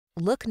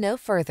Look no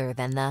further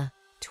than the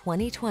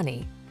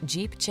 2020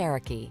 Jeep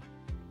Cherokee.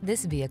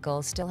 This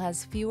vehicle still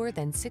has fewer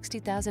than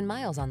 60,000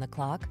 miles on the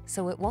clock,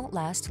 so it won't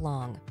last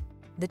long.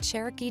 The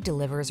Cherokee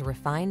delivers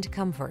refined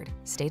comfort,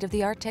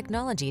 state-of-the-art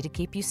technology to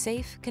keep you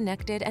safe,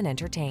 connected, and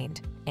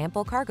entertained,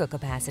 ample cargo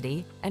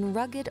capacity, and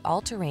rugged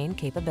all-terrain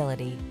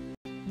capability.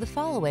 The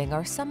following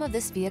are some of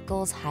this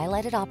vehicle's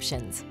highlighted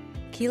options: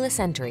 keyless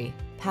entry,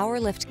 power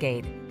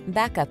liftgate,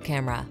 backup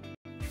camera,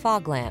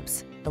 fog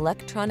lamps,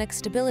 electronic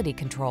stability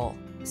control,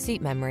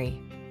 seat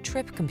memory,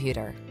 trip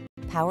computer,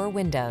 power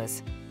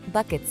windows,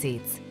 bucket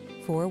seats,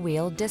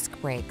 four-wheel disc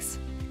brakes.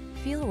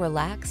 Feel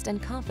relaxed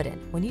and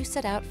confident when you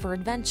set out for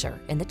adventure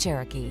in the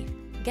Cherokee.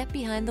 Get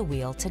behind the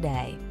wheel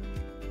today.